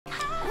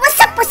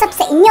What's up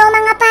sa inyo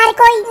mga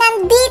Parekoy?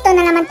 Nandito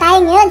na naman tayo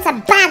ngayon sa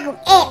bagong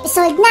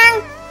episode ng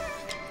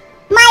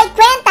May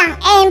Kwentang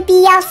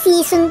MPL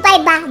Season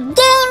 5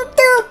 Game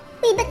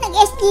 2. Uy, ba't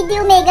nag-SGD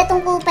Omega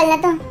tong kupal na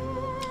to?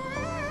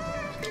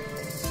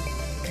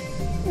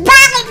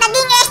 Bakit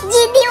naging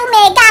SGD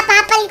Omega?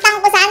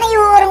 Papalitan ko sana,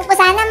 iurong ko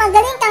sana.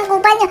 Magaling kang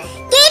kupal nyo.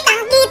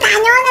 Kitang-kita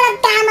nyo na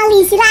nagkamali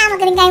sila.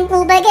 Magaling kayong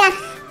kupal kaya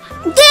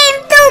Game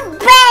 2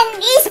 Bren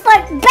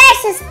Esports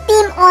versus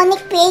Team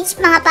Onic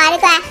PH mga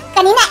Parekoy.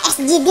 Kanina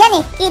SGD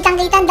yan eh.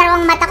 Kitang-kita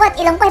dalawang mata ko at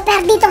ilong ko.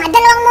 Pero dito nga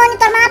dalawang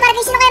monitor mga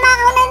Parekoy. Sino kayo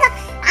makakauna nito?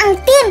 Ang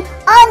Team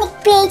Onic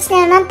PH na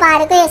naman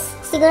Parekoy.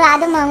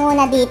 Sigurado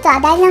manguna dito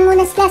dahil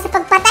nanguna sila sa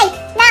pagpatay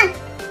ng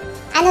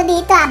ano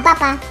dito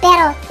bap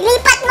Pero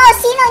lipat mo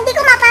sino. Hindi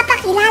ko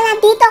mapapakilala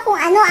dito kung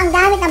ano ang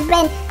gamit ng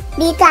Bren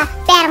dito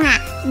Pero nga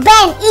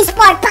Bren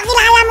Esports.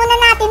 Pakilala muna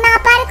natin mga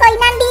Parekoy.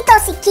 Nandito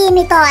si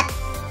Kimitot,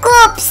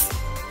 Coops,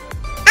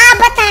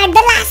 Avatar,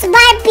 The Last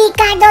Barbie,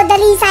 Cardo,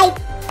 Dalisay,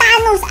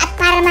 Thanos at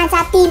para man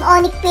sa Team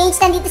Onic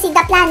PH nandito si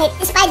The Planet,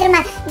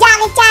 Spider-Man,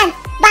 Jackie Chan,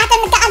 Bata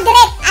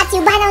nagka-direct at si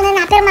Ubanaw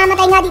na pero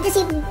mamatay nga dito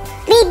si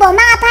Ribo.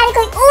 Mga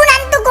Parekoy,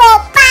 unang dugo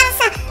para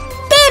sa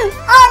Team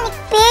Onic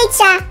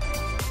PH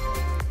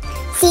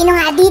Sino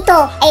nga dito?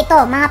 Ito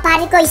mga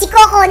Parekoy, si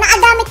Coco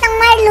nakagamit ng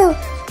Marlu.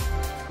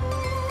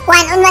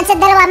 1-on-1 sa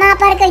dalawa mga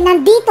Parekoy.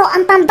 Nandito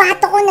ang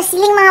pambato ko na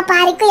siling mga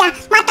Parekoy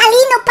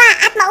matalino pa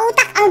at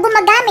mautak ang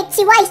gumagamit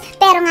si Wise.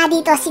 Pero nga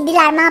dito si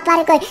Dilar mga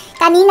Parekoy.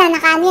 Kanina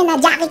nakaano na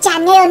Jackie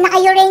Chan, ngayon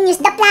naka-Uranus,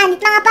 The Planet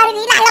mga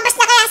Parekoy. Lalabas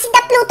na kaya si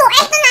The Pluto?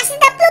 Eto na si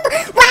The Pluto.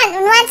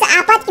 1-on-1 sa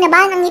apat.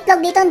 Kinabahan ang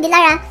itlog dito ng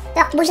Dilar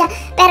Takbo siya.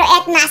 Pero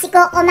eto na si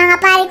Coco mga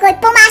Parekoy.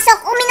 Pumasok,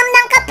 uminom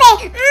ng kape.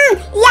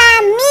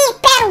 Yummy.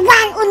 Pero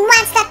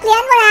 1-on-1 sa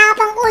tatlian. Wala ka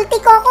pang ulti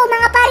Coco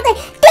mga Parekoy.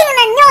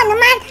 Tingnan nyo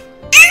naman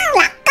ang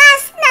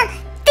lakas ng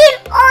Team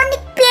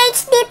Onic PH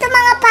dito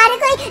mga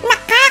Parekoy.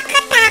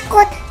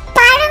 Nakakatakot.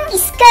 Parang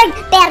scared.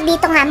 Pero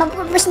dito nga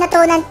magpupush na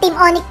to ng Team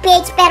Onic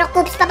PH. Pero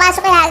Coops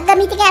papasok kaya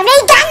gamitin kaya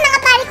Ray Gun mga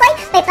Parekoy.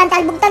 May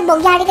pantalbog-talbog.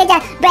 Yari ka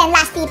dyan. Bren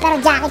Lasty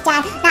pero Jackie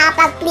Chan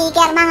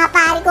nakapag-flicker mga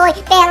Parekoy.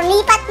 Pero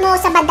lipat mo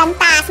sa bandang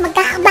taas.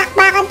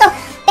 Magkakabakbakan to.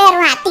 Pero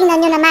nga, tingnan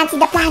nyo naman si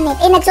The Planet.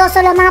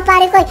 Nagsosolo mga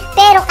Parekoy.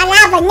 Pero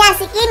kalaban niya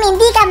si Kimi.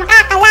 Hindi ka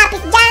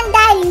makakalapit dyan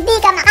dahil hindi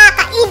ka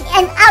makaka-in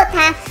and out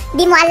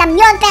Di mo alam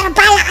yon pero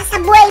bala ka sa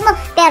buhay mo.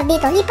 Pero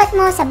dito, lipat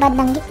mo sa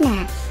bandang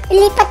gitna.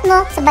 Ilipat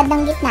mo sa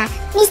bandang gitna.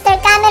 Mr.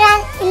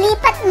 Camera,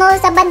 ilipat mo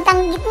sa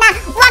bandang gitna.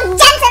 Huwag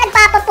dyan sa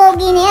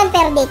nagpapapogi na yan.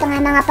 Pero dito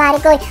nga mga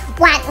Parekoy.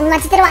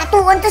 1-on-1 sa dalawa.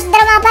 2-on-2 sa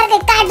dalawa mga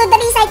Parekoy. Cardo,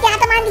 Dalisay,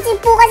 tinatamaan din si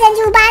Pukas yan.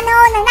 Jubano,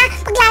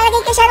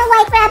 paglalagay ka siya ng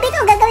White Rabbit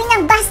o gagawin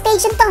niyang bus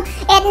station tong.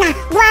 Et na,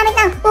 gumamit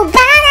ng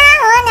Ubana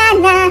o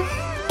na.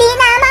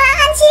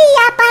 Tinamaan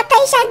siya,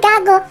 patay siya,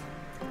 gago.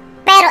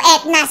 Pero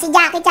et na si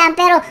Jackie Chan.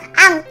 Pero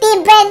ang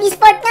Team Bren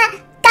Esports nga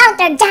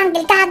counter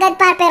jungle kagad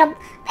pero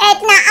et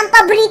na ang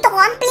paborito ko,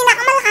 ang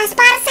pinakamalakas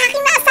para sa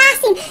akin na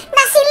assassin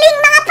na si Ling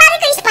mga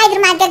Parekoy.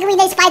 Spider-Man gagawin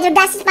na Spider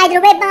Dash, Spider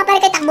Web mga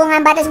Parekoy. Takbo nga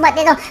ang batas bot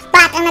nito.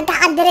 Batang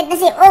nagkakadirect na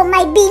si Oh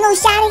my Bino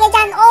Shari ka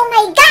dyan. Oh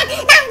my God,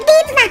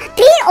 nandito na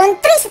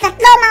 3-on-3 sa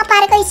tatlo mga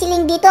Parekoy. Si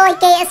Ling dito ay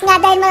KS nga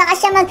dahil malakas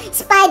siya mag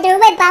Spider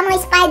Web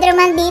mga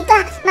Spider-Man dito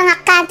mga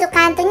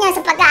kanto-kanto niya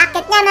sa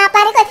pag-aakit niya mga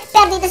Parekoy.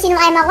 Pero dito sino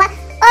kayo makuha?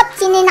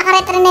 Sino yung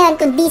nakaretra na yun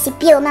kundi si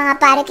Pew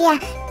mga Parekoy.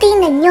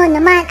 Tingnan nyo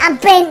naman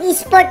ang Bren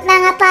Esports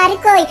mga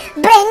Parekoy.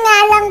 Bren nga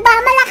lang ba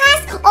malakas?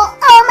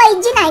 Oh my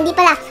G na, hindi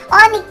pala.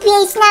 Onic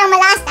PH na ang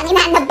malakas.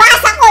 Tangina,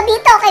 nabasa ko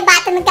dito kay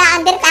Bata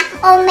nagka-under ka.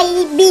 Oh my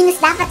Venus,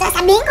 dapat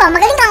sasabihin ko.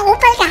 Magaling kang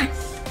upal ka.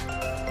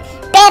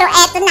 Pero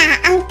eto na,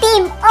 ang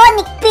Team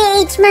Onic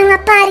PH mga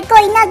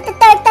Parekoy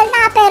nagtaturtle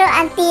na. Pero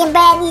ang Team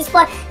Bren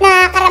Esports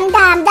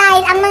nakakaramdam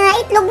dahil ang mga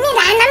itlog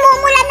nila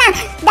namumula na.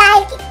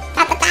 Dahil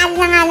natatalo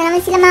na nga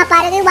naman sila mga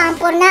Parekoy.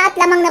 1-4 na at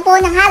lamang na po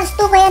ng halos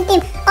 2 ko yung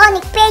Team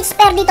Onic PH.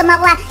 Pero dito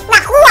nakuha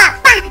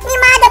pa ni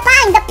Mada pa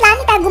ang The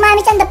Planet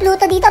gumamit siyang The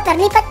Pluto dito. Pero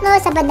lipat mo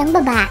sa bandang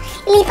baba.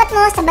 Ilipat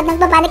mo sa bandang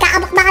baba.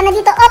 Nagkakabakbakan na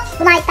dito.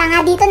 Gumamit pa nga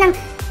dito ng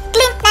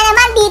Clint na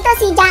naman dito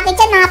si Jackie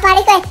Chan mga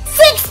Parekoy.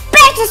 6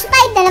 versus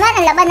 5 na naman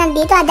ang laban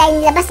nandito dahil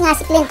nilabas nga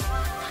si Clint.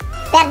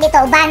 Pero dito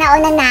Ubana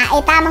na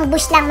tamang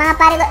bush lang mga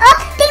Parekoy.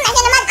 Tingnan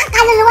nyo naman ang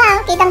kaluluwa.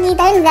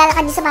 Kitang-kita yun,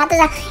 naglalakad yung sapatos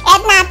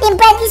Et na Team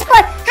Bren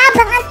Esports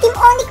habang ang Team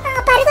Onic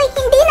mga Parekoy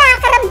hindi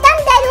nakakaramdam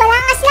dahil wala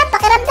nga sila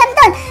pakiramdam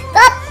doon.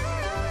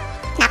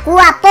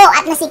 Nakuha po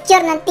at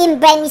na-secure ng Team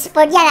Bren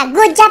Esports yan.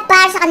 Good job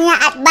para sa kanila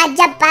at bad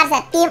job para sa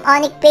Team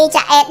Onic PH.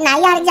 Et na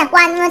yari dyan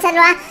 1-1 sa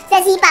dalawa sa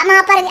sipa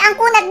mga Parekoy. Ang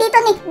kunat dito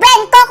ni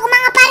Bren Coco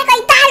mga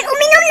Parekoy dahil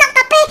uminom ng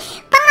kape.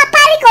 Mga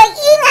Parekoy,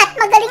 ingat,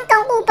 magaling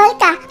kang kupal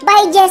ka.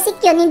 By Jessic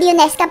yun, hindi yun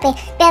Nescafe.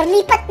 Pero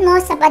lipat mo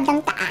sa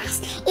bandang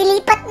taas.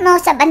 Ilipat mo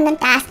sa bandang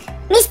taas.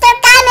 Mr.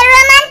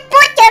 Cameraman,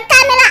 put your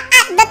camera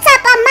at the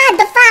top of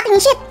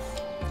motherfucking shit.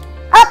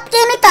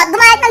 Kimito,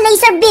 gumamit ng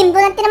laser beam.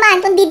 Kung tinamaan,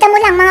 kung dida mo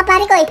lang mga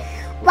Parekoy.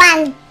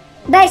 1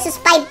 versus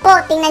 5 po.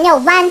 Tingnan nyo,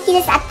 1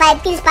 kills at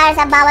 5 kills para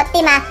sa bawat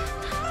team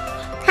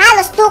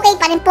halos 2K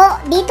pa rin po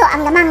dito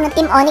ang lamang ng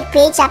Team Onic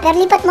PH. Pero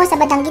lipat mo sa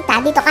bandang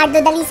gitna dito, Cardo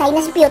Dalisay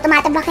na si Pio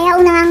tumatabla, kaya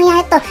unang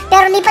nangyayari ito.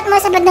 Pero lipat mo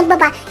sa bandang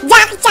baba,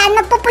 Jackie Chan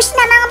nagpupush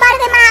na mga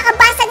Parekoy,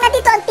 makakabasag na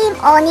dito ang Team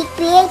Onic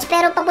PH.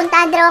 Pero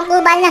papuntaan dalawang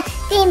kubal ng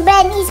Team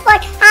Bren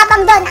Esports,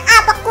 habang doon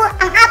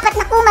ang apat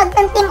na kumag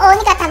ng Team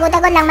Onic at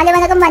tagod-tagod lang,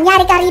 maliwanag ang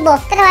manyari karibo.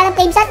 Kanawa ng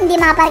flame shot, hindi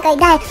mga Parekoy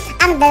dahil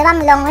ang dalawang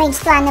long range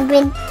to ng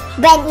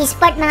Bren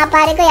Esports mga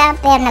Parekoy.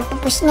 Pero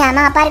nagpupush nga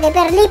mga Parekoy.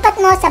 Pero lipat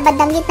mo sa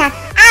bandang gitna,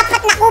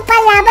 apat na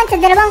kupal laban sa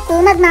dalawang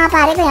kumag mga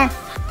Parekoy.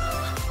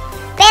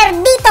 Pero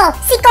dito,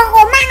 si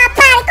Coco mga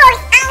Parekoy,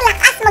 ang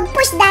lakas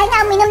mag-push dahil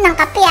na uminom ng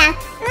kape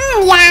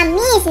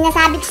yummy!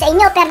 Sinasabi ko sa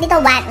inyo. Pero dito,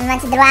 1-on-1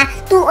 sa dalawa,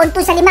 2-on-2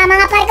 sa 5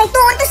 mga Parekoy,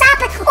 2-on-2 sa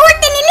 4,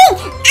 ulti ni Ling!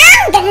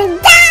 Ang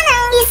ganda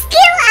ng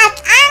skill at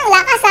ang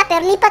lakas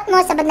Pero lipat mo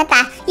sa bandang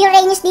taas. Yung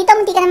Rainis dito,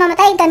 hindi ka na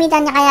mamatay.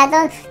 Gamitan niya kaya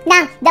doon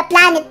ng The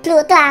Planet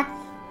Pluto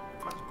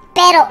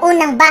Pero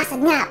unang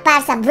basag nga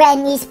para sa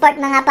Bren Esports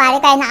mga pare,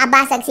 kaya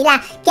nakabasag sila.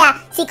 Kaya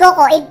si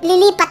Coco,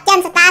 lilipat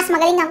yan sa taas.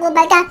 Magaling ang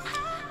kubal ka.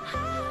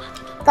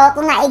 Coco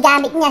nga,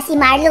 igamit niya si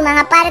Marlo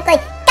mga pare ko.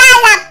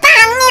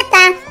 Pangit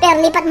Pero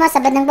lipat mo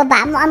sa bandang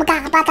baba.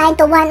 Magkakapatayin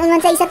to,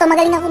 1-on-1 sa isa to.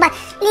 Magaling ang kubal.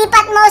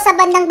 Lipat mo sa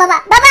bandang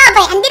baba.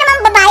 Bababay, hindi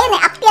naman baba yan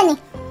up yan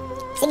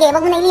Sige,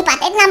 wag mo na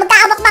ilipat. Na,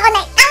 magkakabak-bako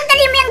na. Ang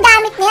dali mo yung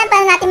gamit na yan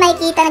para natin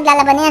makikita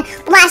naglalaban na yan.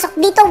 Pumasok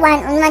dito,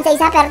 1-on-1 sa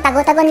isa, pero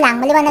tago-tagon lang.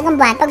 Maliwanag ang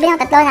buwan. Pag bilang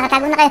tatlo,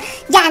 nakatago na kayo.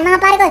 Diyan, mga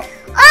pare ko.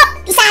 Oh!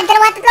 Isa,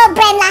 dalawa, tatlo.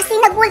 Bren, lastly,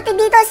 nag-ulti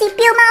dito. Si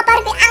Pew, mga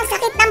pare ko. Ang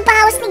sakit ng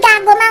pahawas ni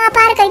Gago, mga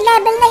pare ko.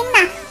 Level 9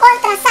 na.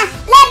 Kontra sa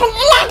level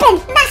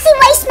 11 na si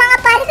Wise, mga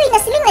pare ko.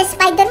 Nasiling na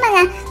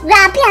Spider-Man,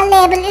 Grabe,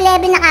 level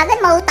 11 na agad.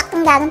 Mautak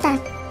ng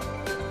Gagong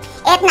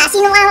Et na,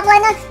 sino nga ako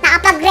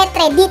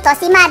nakapag-retre dito?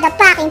 Si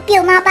Motherfucking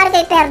Pew, mga pare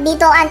ko. Pero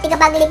dito, ang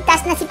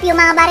tigapagligtas na si Pew,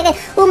 mga pare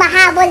ko.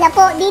 Humahabol na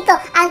po dito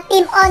ang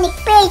Team Onic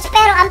Page.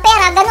 Pero ang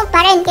pera, ganun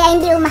pa rin. Kaya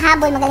hindi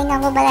humahabol. Magaling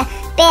ang kubala.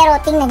 Pero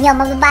tingnan nyo,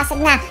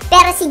 magbabasag na.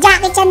 Pero si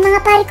Jackie Chan,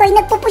 mga pare ko,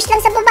 nagpupush lang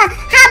sa baba.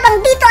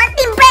 Habang dito ang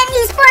Team Bren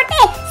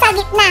Esports sa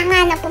gitna nga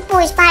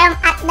nagpupush. Parang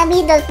at the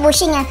middle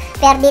pushing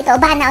Pero dito,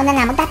 bahana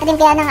na.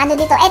 Magtatanim kaya ng ano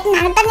dito. Et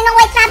na, nagtanim ng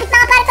White Rabbit,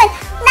 mga pare ko.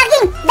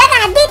 Naging daga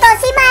dito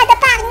si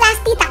Motherfucking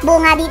Lasty. Takbo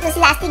nga dito si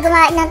Lasty,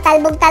 gumawa ng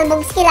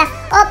talbog-talbog skill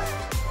Op,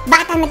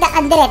 bata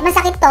nagka-direct.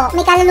 Masakit to.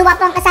 May kaluluwa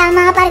pang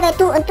kasama mga pare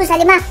ko. 2-on-2 sa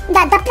 5.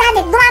 The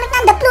Planet, gumamit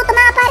ng The Pluto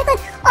mga pare ko.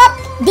 Op,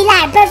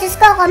 Dilar versus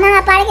Coco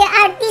mga pare ko.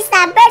 Artista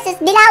versus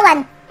Dilawan.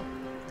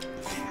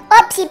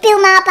 Op, si Pew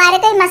mga pare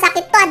ko.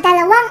 Masakit to. 2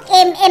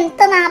 mm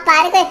to mga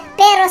pare ko.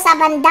 Pero sa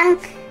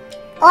bandang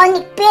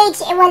Onic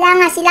Page, wala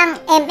nga silang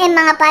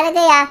mga pare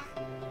ko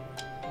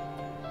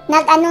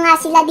Nag-ano nga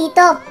sila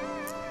dito.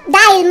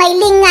 Dahil may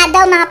Ling nga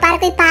daw mga pare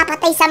ko,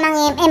 papatay sa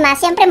mga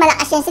Siyempre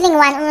malakas yan siling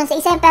 1-on-1 sa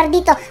isa. Pero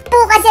dito,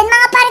 pukas yan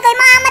mga pare ko,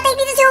 mamamatay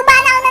dito si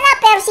Hubana na.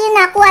 Pero sino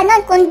nakuha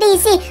nun? Kundi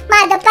si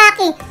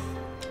Motherfucking,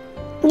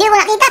 hindi ko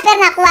nakita pero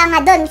nakuha nga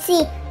doon si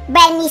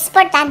Bren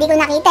Esports Hindi ko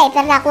nakita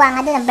pero nakuha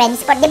nga doon ang Bren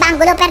Esports. Diba ang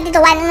gulo? Pero dito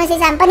 1-on-1 sa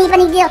isa. Panig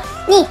dito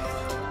ni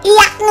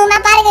iyak no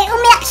mga pare ko,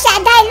 umiyak siya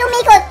dahil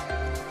lumikot.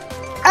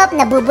 Op,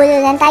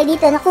 nabubululan tayo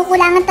dito.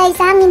 Nakukulangan tayo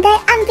sa amin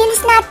dahil ang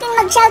bilis natin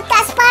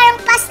mag-shoutcast. Parang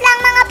pass lang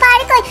mga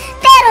pare ko.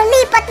 Pero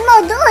lipat mo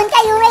doon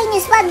kayo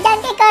Rainis. Wag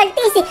dyan kay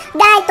Curtis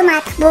dahil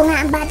tumatakbo nga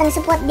ang batang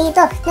support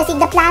dito na si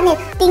The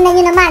Planet. Tingnan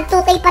nyo naman,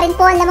 2K pa rin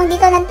po ang lamang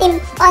dito ng Team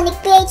Onic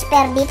PH.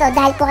 Pero dito,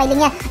 dahil po kay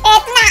Linya,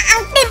 eto na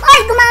ang Team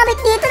All gumamit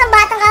dito ng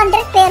batang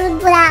 100. Pero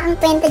wala ang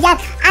kwenta dyan.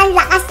 Ang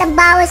lakas ng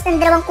bawas ng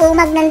dalawang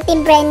kumag ng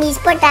Team Bren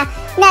Esports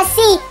na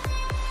si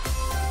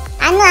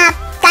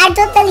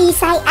Cardo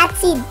Talisay at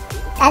si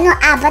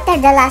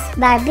Avatar The Last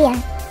Barbie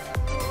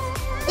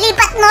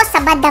Lipat mo sa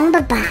bandang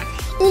baba.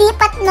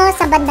 Lipat mo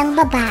sa bandang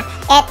baba.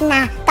 Et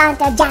na,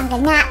 counter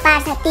jungle nga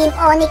para sa Team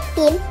Onic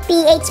Team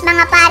PH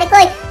mga pare ko.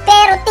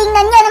 Pero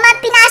tingnan nyo naman,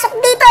 pinasok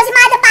dito si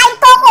Motherfucking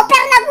Coco.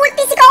 Pero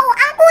nag-ulti si Coco.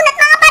 Ang kunat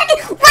mga pare ko.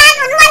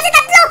 1-on-1 sa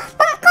tatlo.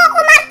 Pang Coco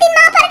Martin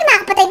mga pare ko.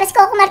 Nakapatay ba si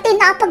Coco Martin?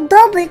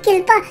 Nakapag-double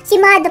kill pa si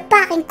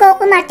Motherfucking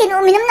Coco Martin.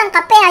 Uminom ng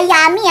kape,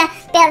 yummy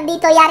Pero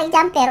dito, yari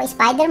dyan. Pero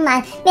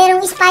Spider-Man,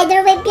 merong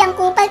spider web yung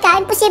kupal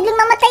ka. Imposibleng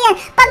mamatayan.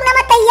 Pag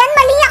namatay yan,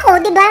 mali ako,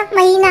 diba?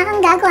 Mahina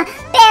kang gagawa.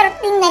 Pero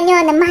tingnan nyo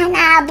naman,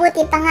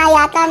 aabuti pa nga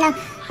yata ng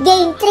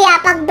Game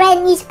 3 Pag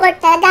Bren Esports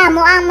talaga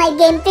mo ang may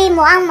Game 3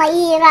 mo ang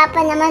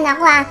mahihirapan naman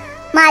ako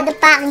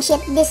Motherfucking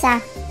shit this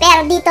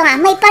Pero dito nga,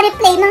 may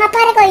pa-replay mga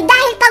pare ko.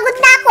 Dahil pagod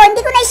na ako,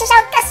 hindi ko na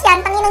isa-shoutcast yan.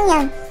 Tanginang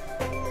yan.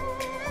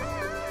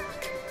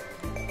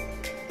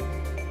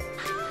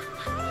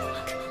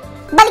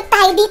 Balik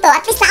tayo dito.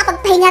 At least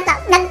nakapagpahinga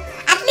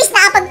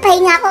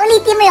ako.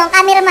 Ulitin mo yung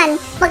cameraman.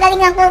 Magaling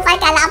ang profile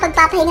ka.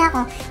 Nakapagpapahinga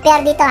ako. Pero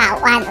dito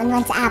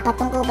 1-on-1 sa 4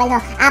 tong kubal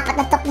 4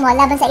 na top mo.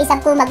 Laban sa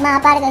isang kumag mga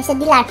pare ko sa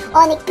Dilar.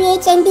 Onic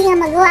PH hindi nga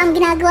magawa ang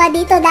ginagawa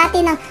dito dati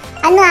ng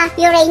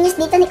Uranus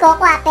dito ni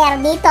Coco Pero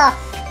dito,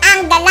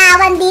 ang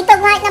dalawan dito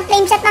kahit ng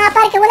flame shot mga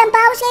pare ko. Walang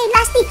bawas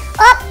Lasty.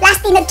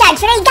 Lasty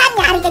nag-charge. Raygun,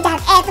 yari ka dyan.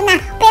 Eto na.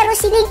 Pero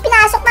si Ling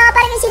pinasok mga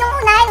pare ko. Sinong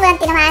unahin?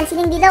 Walang tinamaan si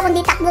Ling dito.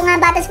 Kundi takbo nga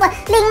ang battle squad.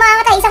 Ling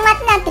mamatay. Isang mat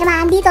na.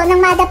 Tinamaan dito ng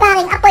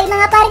Motherfucking Apoy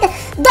mga pare ko.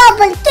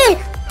 Double kill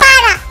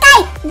para kay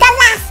The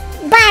Last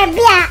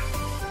Barbie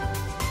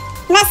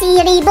na si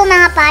Ribo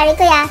mga pare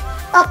ko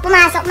O,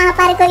 pumasok mga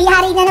pare ko,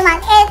 yari na naman.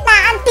 Na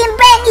ang Team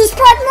Bren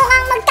Esports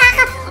mukhang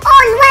magkaka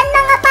all one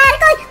mga pare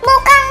ko.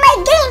 Mukhang may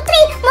game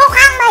 3.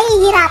 Mukhang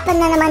mahihirapan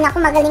na naman ako.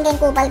 Magaling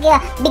kayong kupal.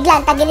 Kaya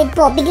biglang tagilid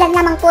po. Biglang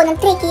naman po ng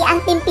tricky ang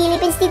Team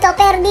Philippines dito.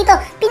 Pero dito,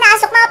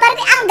 pinasok mga pare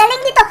ko. Ang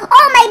galing dito.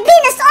 Oh my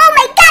goodness. Oh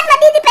my God.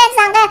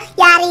 Madidepensa kaya.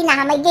 Yari na.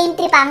 May game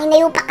 3 pa.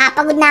 Hinayo pa.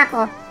 Kapagod na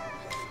ako.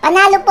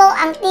 Panalo po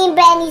ang Team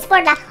Bren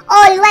Esports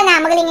All one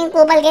Magaling kayong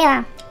kupal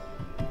kayo